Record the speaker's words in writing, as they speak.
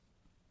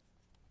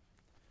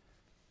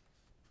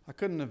I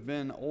couldn't have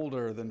been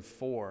older than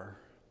 4.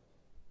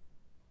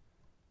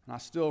 And I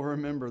still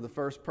remember the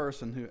first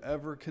person who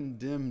ever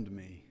condemned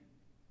me.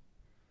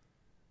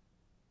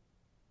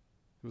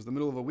 It was the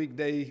middle of a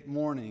weekday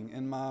morning,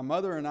 and my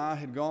mother and I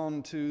had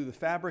gone to the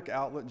fabric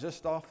outlet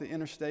just off the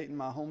interstate in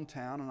my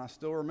hometown, and I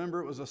still remember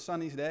it was a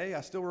sunny day.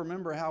 I still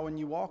remember how when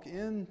you walk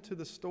into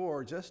the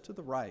store just to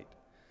the right,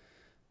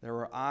 there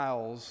were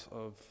aisles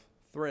of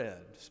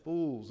thread,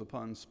 spools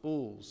upon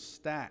spools,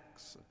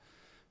 stacks,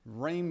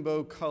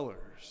 rainbow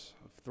colors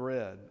of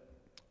thread,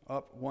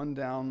 up one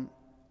down,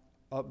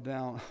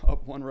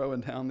 up one row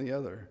and down the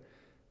other,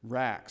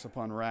 racks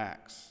upon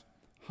racks,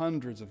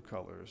 hundreds of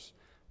colors.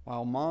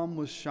 While Mom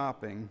was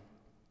shopping,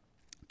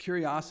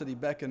 curiosity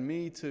beckoned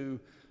me to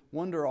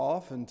wander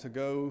off and to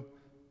go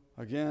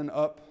again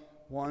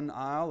up one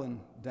aisle and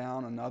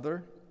down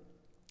another,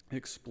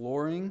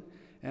 exploring.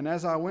 And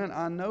as I went,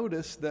 I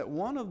noticed that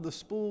one of the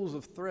spools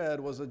of thread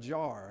was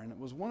ajar, and it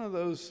was one of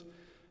those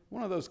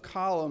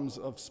columns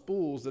of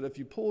spools that if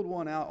you pulled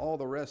one out, all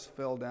the rest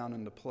fell down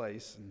into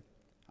place. And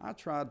I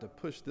tried to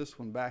push this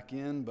one back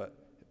in, but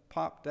it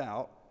popped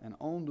out and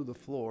onto the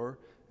floor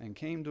and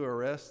came to a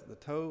rest at the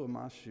toe of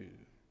my shoe.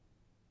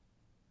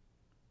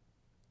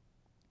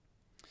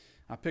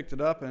 I picked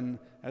it up, and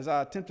as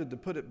I attempted to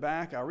put it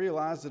back, I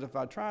realized that if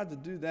I tried to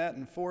do that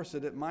and force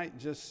it, it might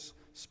just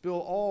spill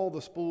all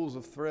the spools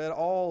of thread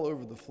all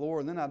over the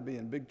floor, and then I'd be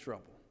in big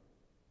trouble.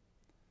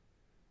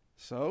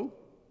 So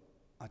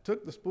I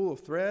took the spool of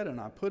thread and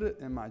I put it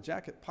in my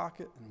jacket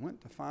pocket and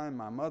went to find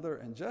my mother,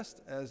 and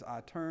just as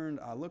I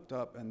turned, I looked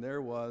up, and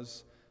there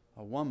was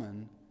a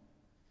woman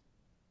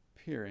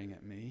peering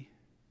at me.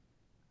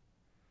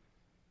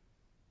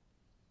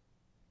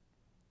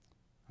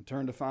 I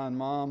turned to find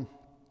Mom,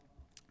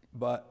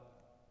 but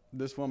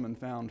this woman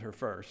found her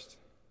first.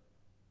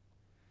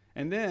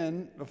 And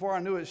then, before I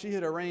knew it, she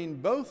had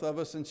arraigned both of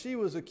us, and she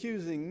was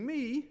accusing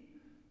me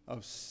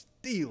of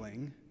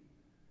stealing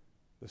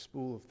the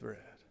spool of thread.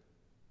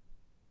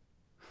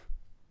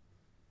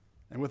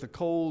 And with a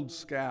cold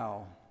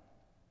scowl,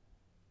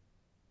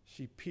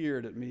 she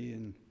peered at me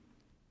and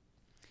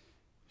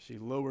she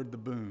lowered the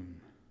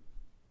boom.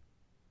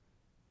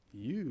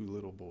 "You,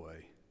 little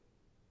boy,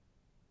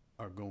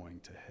 are going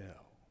to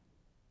hell."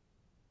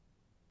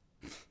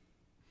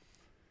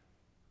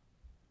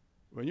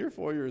 When you're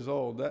 4 years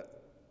old,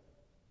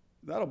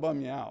 that'll bum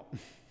you out.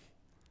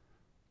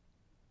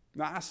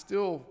 Now, I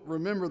still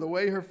remember the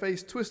way her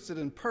face twisted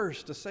and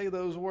pursed to say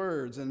those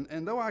words,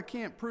 and though I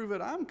can't prove it,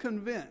 I am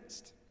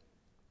convinced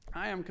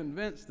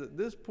that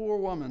this poor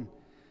woman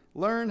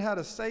learned how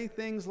to say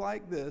things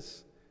like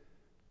this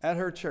at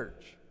her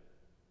church.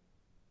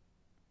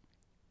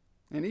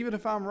 And even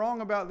if I'm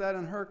wrong about that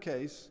in her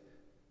case,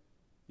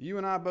 you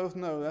and I both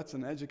know that's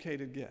an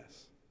educated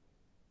guess.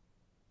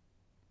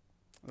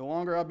 The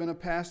longer I've been a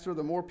pastor,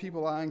 the more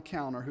people I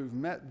encounter who've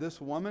met this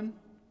woman,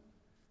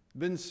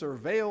 been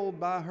surveilled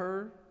by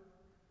her,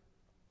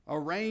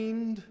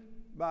 arraigned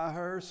by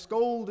her,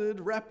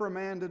 scolded,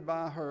 reprimanded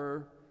by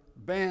her,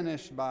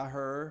 banished by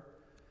her,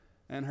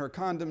 and her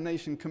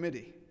condemnation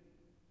committee.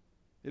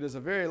 It is a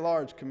very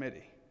large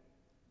committee.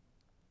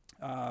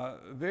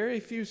 Very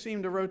few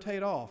seem to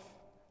rotate off.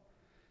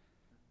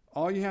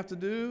 All you have to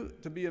do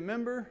to be a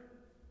member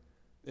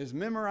is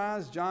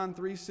memorize John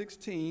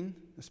 3:16,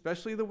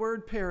 especially the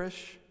word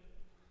perish,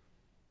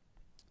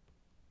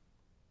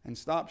 and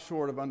stop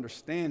short of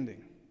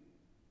understanding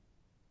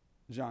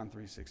John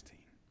 3:16.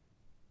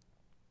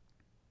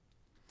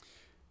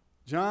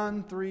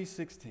 John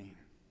 3:16,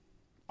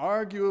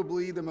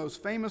 arguably the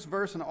most famous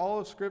verse in all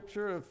of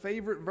Scripture, a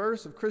favorite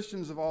verse of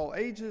Christians of all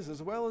ages,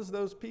 as well as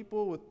those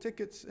people with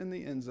tickets in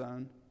the end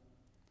zone.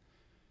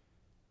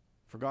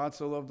 For God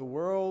so loved the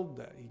world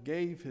that he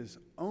gave his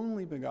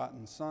only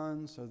begotten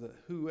Son, so that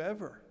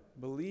whoever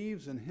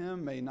believes in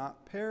him may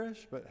not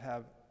perish, but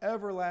have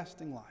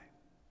everlasting life.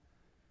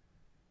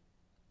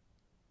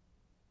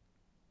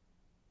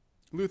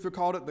 Luther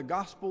called it the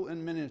gospel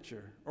in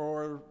miniature,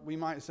 or we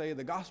might say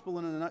the gospel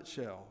in a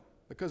nutshell,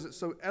 because it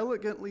so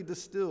elegantly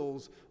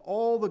distills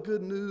all the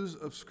good news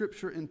of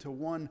Scripture into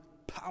one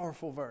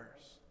powerful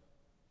verse.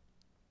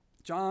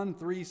 John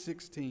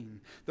 3:16,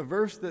 the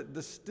verse that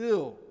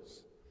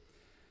distills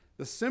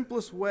the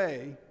simplest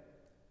way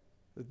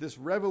that this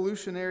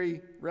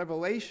revolutionary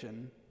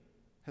revelation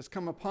has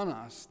come upon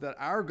us, that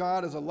our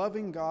God is a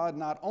loving God,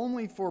 not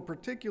only for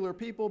particular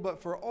people,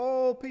 but for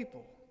all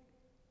people.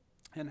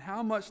 And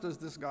how much does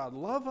this God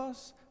love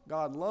us?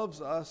 God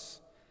loves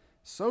us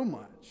so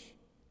much,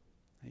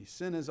 he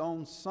sent his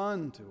own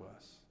Son to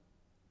us,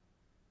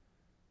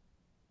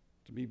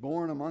 to be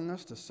born among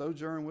us, to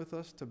sojourn with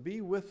us, to be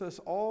with us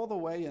all the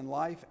way in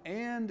life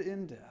and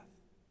in death.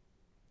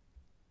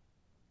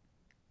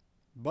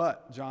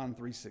 But John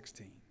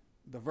 3:16,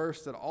 the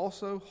verse that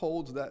also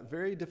holds that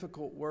very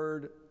difficult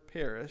word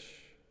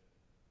perish,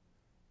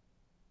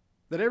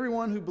 that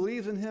everyone who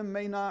believes in him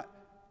may not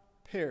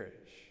perish.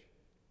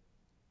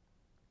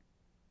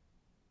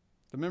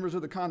 The members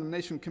of the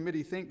condemnation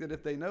committee think that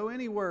if they know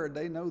any word,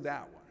 they know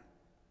that one.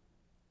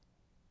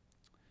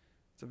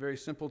 It's a very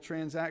simple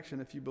transaction.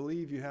 If you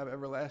believe, you have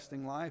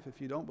everlasting life. If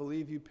you don't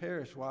believe, you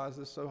perish. Why is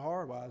this so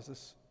hard? Why is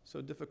this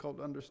so difficult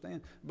to understand?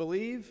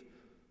 Believe,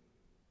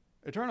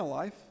 eternal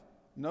life.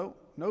 No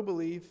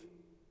believe,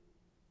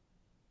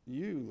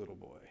 you little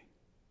boy.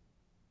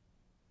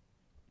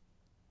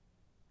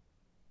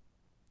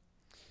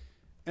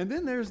 And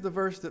then there's the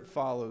verse that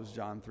follows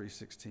John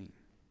 3:16.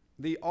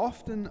 The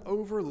often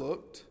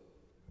overlooked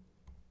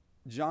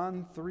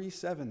John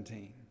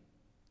 3:17,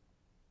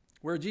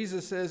 where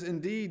Jesus says,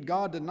 "Indeed,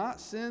 God did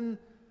not send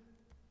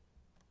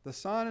the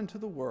Son into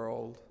the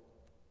world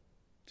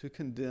to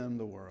condemn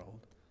the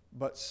world,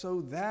 but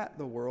so that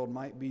the world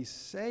might be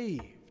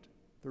saved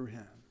through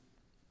him."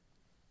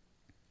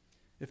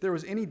 If there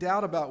was any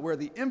doubt about where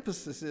the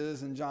emphasis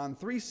is in John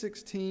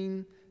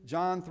 3:16,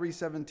 John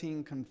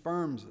 3:17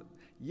 confirms it.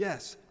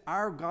 Yes,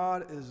 our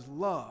God is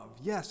love.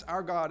 Yes,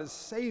 our God is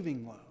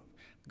saving love.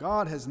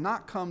 God has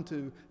not come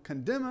to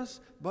condemn us,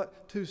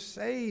 but to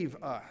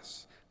save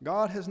us.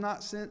 God has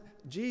not sent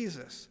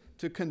Jesus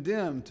to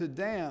condemn, to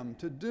damn,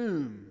 to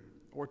doom,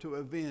 or to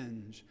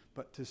avenge,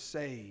 but to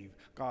save.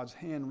 God's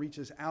hand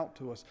reaches out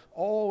to us,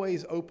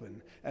 always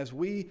open. As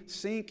we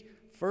sink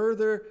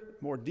further,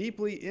 more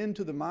deeply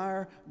into the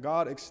mire,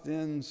 God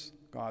extends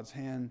God's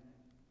hand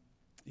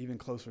even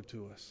closer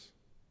to us.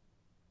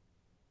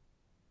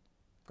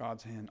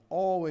 God's hand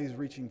always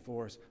reaching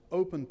for us,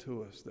 open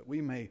to us, that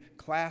we may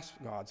clasp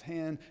God's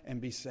hand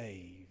and be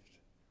saved.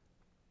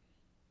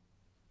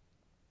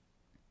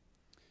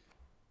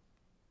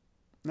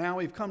 Now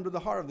we've come to the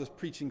heart of this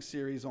preaching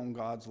series on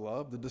God's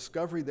love. The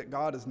discovery that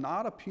God is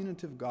not a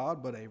punitive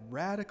God, but a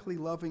radically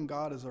loving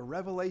God is a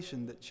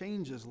revelation that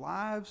changes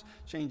lives,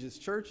 changes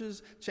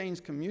churches, changes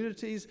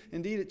communities.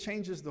 Indeed, it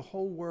changes the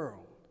whole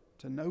world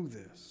to know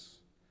this.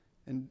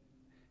 And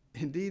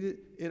indeed,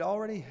 it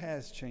already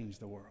has changed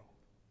the world.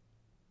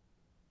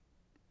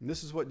 And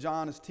this is what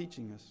John is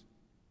teaching us.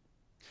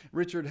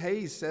 Richard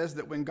Hayes says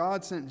that when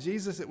God sent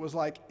Jesus, it was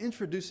like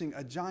introducing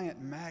a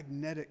giant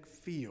magnetic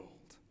field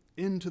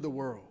into the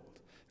world.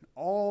 And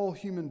all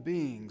human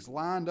beings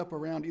lined up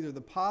around either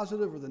the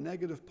positive or the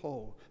negative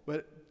pole.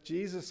 But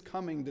Jesus'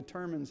 coming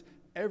determines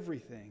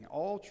everything,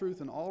 all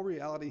truth and all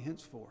reality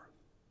henceforth.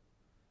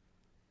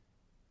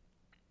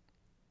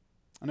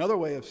 Another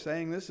way of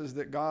saying this is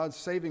that God's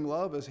saving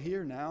love is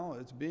here now.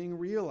 It's being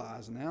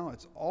realized now.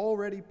 It's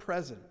already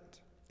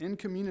present in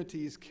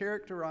communities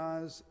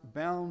characterized,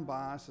 bound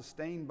by,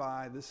 sustained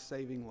by this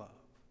saving love.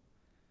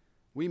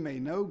 We may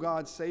know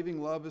God's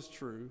saving love is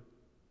true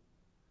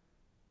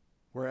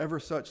wherever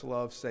such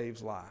love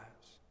saves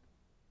lives.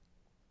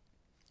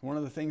 One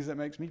of the things that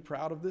makes me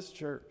proud of this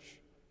church,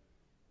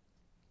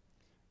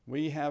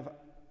 we have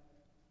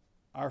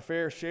our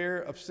fair share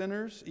of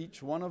sinners.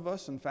 Each one of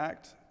us, in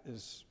fact,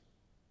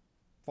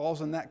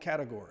 falls in that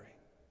category.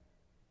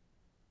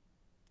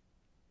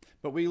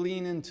 But we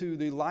lean into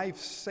the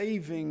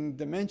life-saving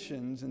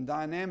dimensions and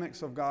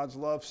dynamics of God's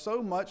love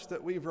so much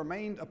that we've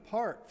remained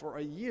apart for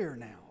a year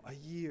now. A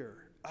year.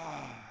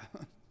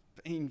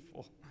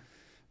 Painful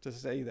to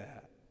say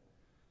that.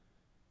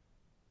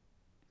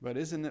 But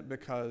isn't it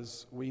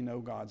because we know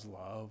God's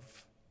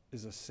love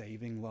is a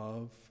saving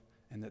love,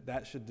 and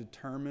that should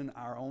determine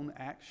our own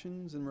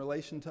actions in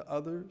relation to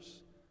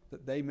others,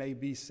 that they may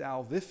be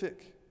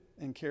salvific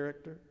in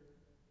character?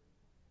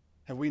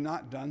 Have we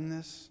not done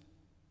this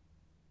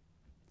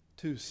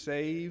to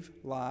save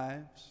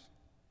lives?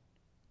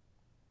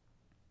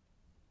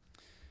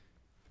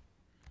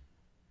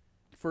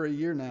 For a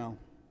year now,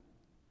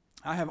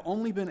 I have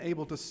only been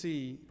able to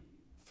see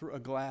through a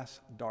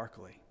glass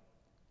darkly,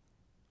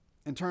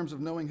 in terms of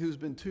knowing who's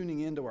been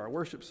tuning into our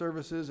worship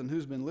services and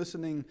who's been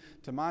listening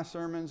to my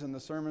sermons and the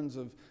sermons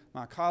of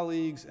my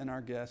colleagues and our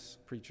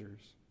guest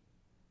preachers.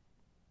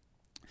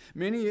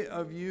 Many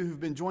of you who've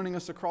been joining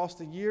us across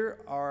the year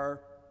are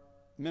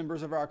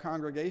members of our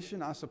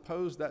congregation. I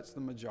suppose that's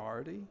the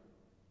majority.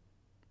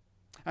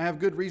 I have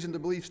good reason to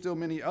believe still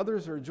many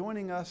others are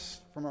joining us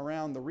from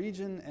around the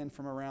region and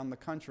from around the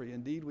country.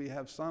 Indeed, we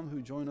have some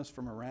who join us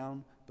from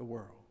around the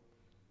world.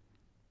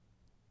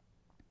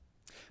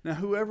 Now,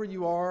 whoever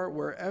you are,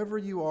 wherever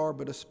you are,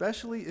 but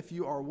especially if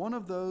you are one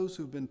of those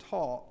who've been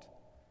taught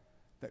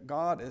that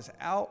God is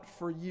out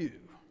for you,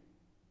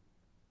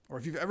 or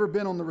if you've ever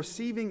been on the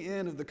receiving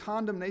end of the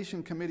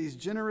condemnation committee's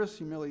generous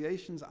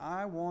humiliations,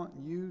 I want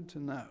you to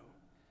know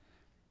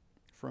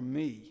from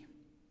me.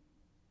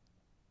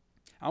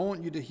 I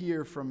want you to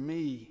hear from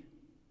me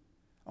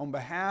on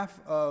behalf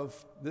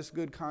of this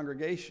good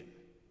congregation,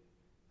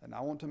 and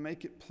I want to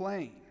make it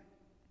plain.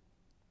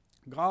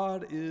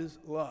 God is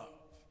love.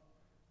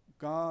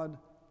 God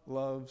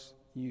loves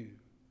you.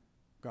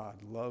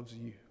 God loves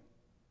you.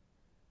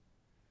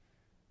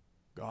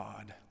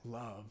 God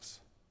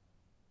loves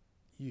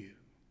you.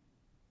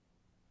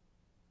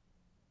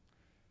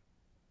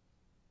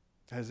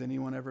 Has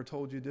anyone ever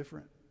told you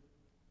different?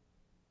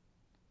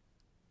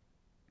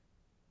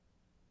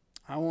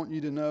 I want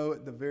you to know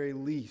at the very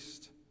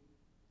least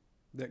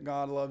that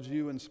God loves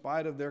you in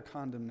spite of their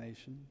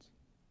condemnations.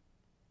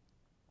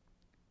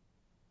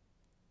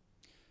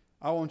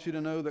 I want you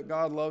to know that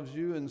God loves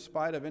you in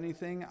spite of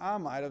anything I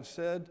might have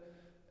said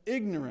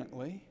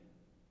ignorantly,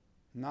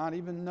 not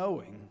even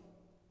knowing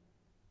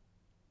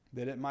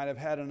that it might have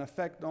had an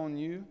effect on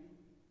you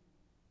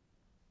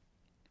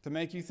to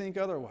make you think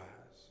otherwise.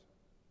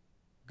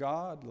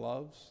 God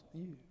loves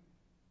you.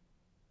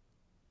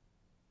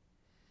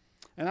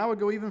 And I would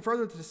go even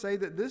further to say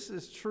that this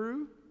is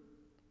true,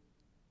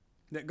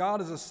 that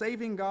God is a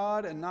saving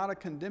God and not a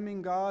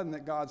condemning God, and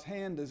that God's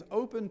hand is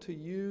open to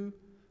you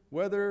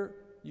whether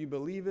you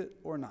believe it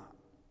or not.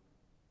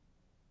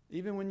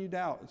 Even when you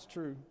doubt, it's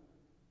true.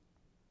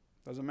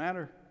 Doesn't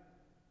matter.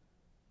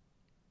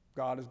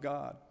 God is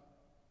God.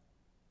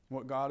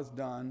 What God has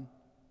done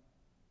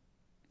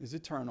is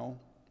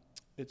eternal.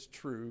 It's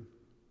true,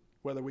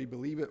 whether we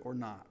believe it or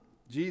not.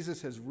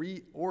 Jesus has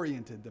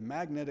reoriented the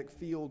magnetic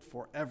field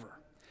forever.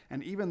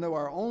 And even though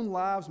our own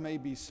lives may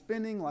be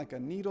spinning like a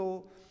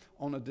needle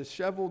on a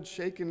disheveled,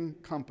 shaken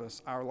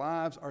compass, our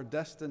lives are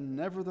destined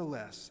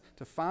nevertheless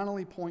to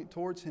finally point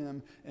towards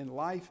Him in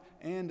life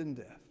and in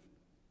death.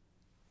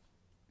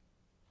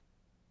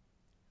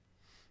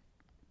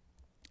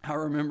 I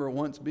remember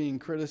once being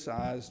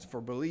criticized for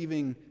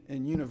believing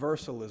in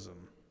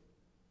universalism.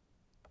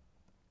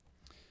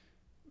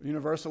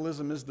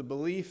 Universalism is the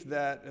belief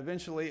that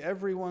eventually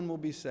everyone will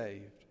be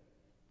saved.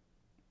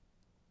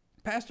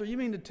 Pastor, you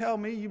mean to tell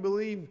me you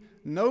believe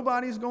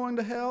nobody's going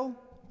to hell?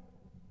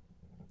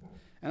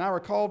 And I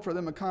recalled for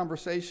them a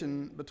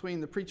conversation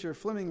between the preacher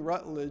Fleming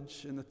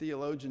Rutledge and the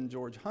theologian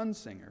George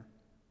Hunsinger.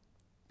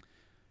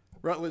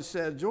 Rutledge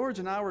said, George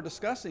and I were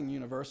discussing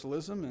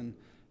universalism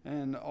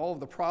and all of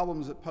the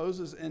problems it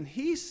poses, and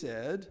he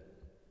said,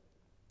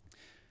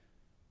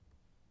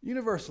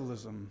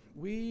 universalism,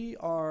 we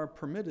are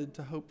permitted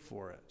to hope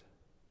for it.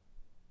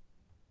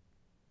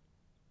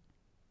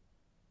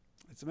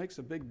 It makes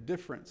a big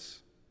difference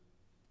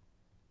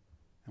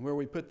in where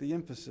we put the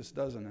emphasis,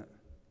 doesn't it?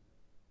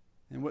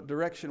 In what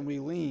direction we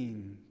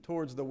lean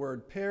towards the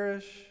word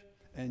perish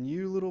and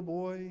you, little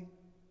boy,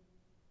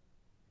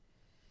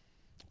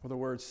 or the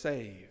word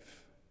save.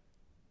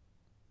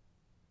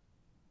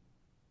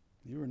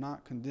 You are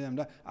not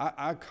condemned.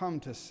 I come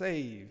to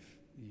save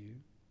you.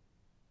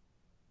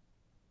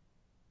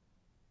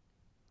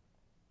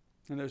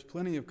 And there's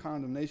plenty of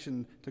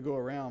condemnation to go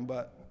around,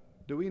 but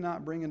do we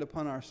not bring it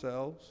upon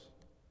ourselves?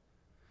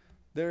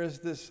 There is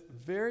this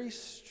very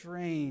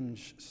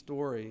strange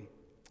story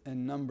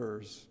in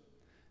Numbers.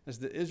 As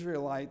the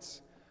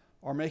Israelites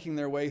are making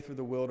their way through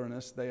the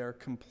wilderness, they are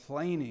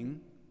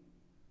complaining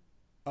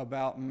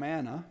about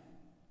manna.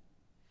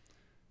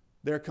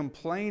 They're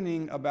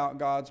complaining about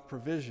God's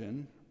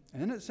provision.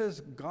 And then it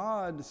says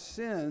God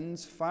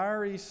sends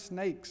fiery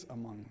snakes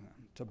among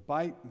them to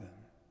bite them.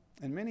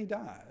 And many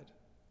died.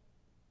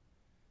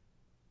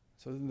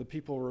 So then the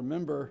people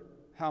remember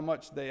how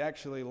much they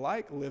actually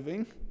like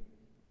living.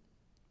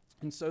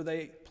 And so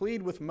they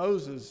plead with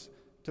Moses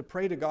to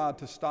pray to God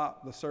to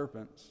stop the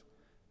serpents.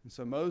 And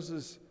so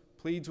Moses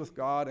pleads with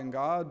God, and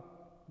God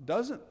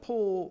doesn't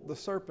pull the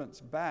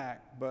serpents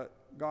back, but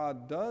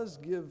God does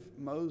give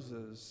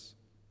Moses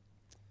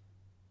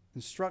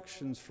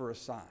instructions for a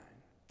sign.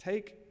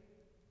 Take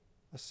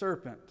a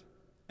serpent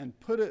and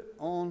put it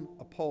on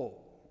a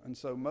pole. And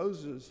so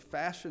Moses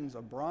fashions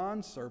a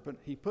bronze serpent.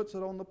 He puts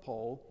it on the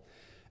pole,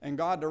 and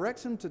God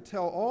directs him to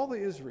tell all the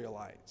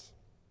Israelites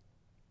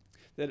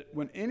that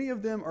when any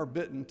of them are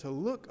bitten, to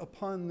look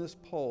upon this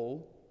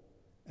pole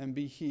and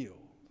be healed.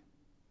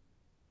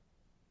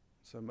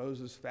 So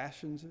Moses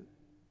fashions it.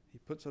 He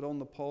puts it on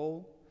the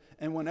pole.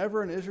 And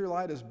whenever an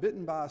Israelite is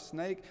bitten by a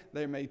snake,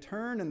 they may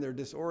turn in their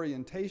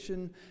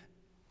disorientation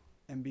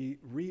and be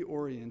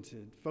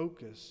reoriented,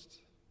 focused,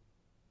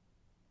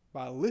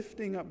 by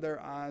lifting up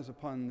their eyes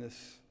upon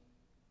this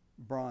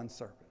bronze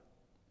serpent.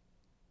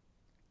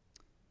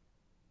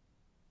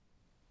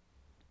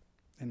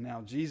 And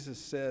now Jesus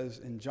says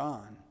in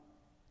John,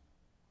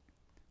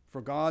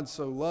 "For God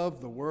so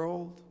loved the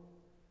world,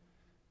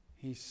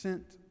 He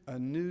sent a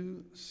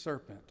new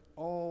serpent,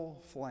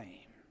 all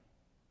flame,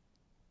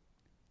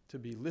 to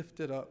be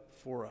lifted up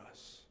for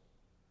us,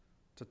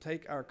 to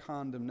take our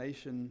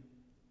condemnation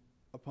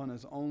upon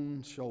His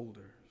own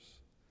shoulders,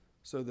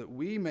 so that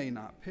we may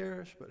not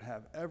perish but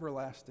have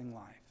everlasting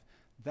life."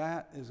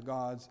 That is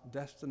God's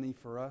destiny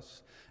for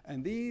us.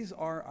 And these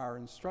are our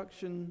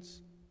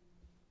instructions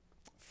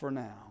for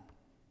now.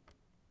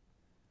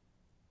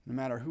 No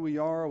matter who we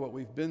are, what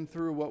we've been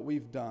through, what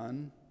we've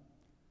done,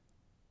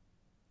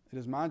 it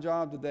is my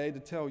job today to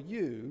tell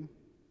you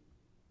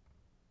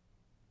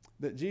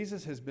that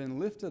Jesus has been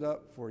lifted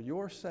up for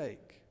your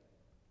sake.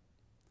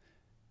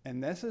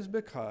 And this is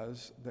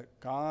because that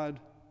God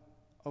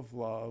of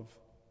love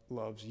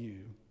loves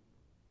you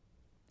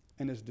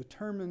and is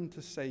determined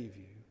to save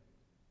you.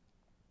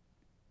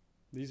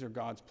 These are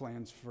God's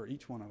plans for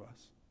each one of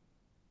us.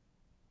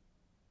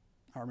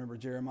 I remember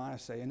Jeremiah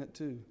saying it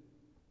too.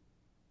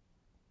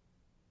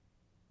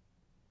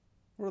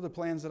 What are the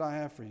plans that I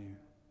have for you?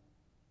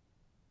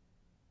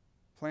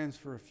 Plans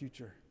for a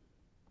future.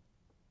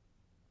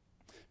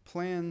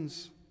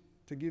 Plans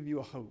to give you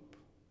a hope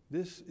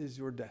This is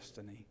your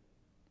destiny.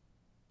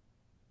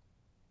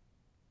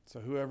 So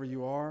whoever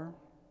you are,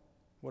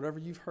 whatever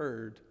you've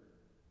heard,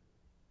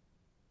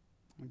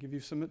 I'll give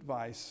you some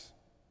advice.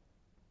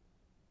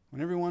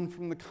 When everyone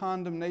from the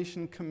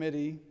condemnation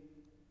committee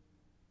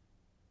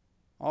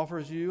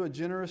offers you a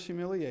generous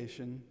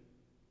humiliation,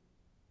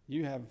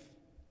 you have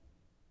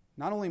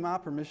not only my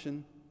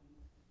permission,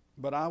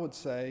 but I would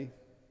say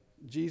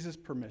Jesus'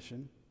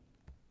 permission,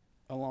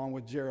 along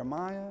with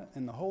Jeremiah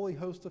and the holy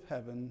host of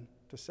heaven,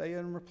 to say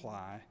in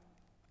reply,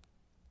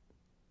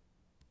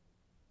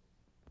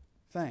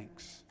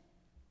 thanks,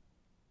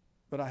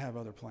 but I have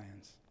other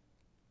plans.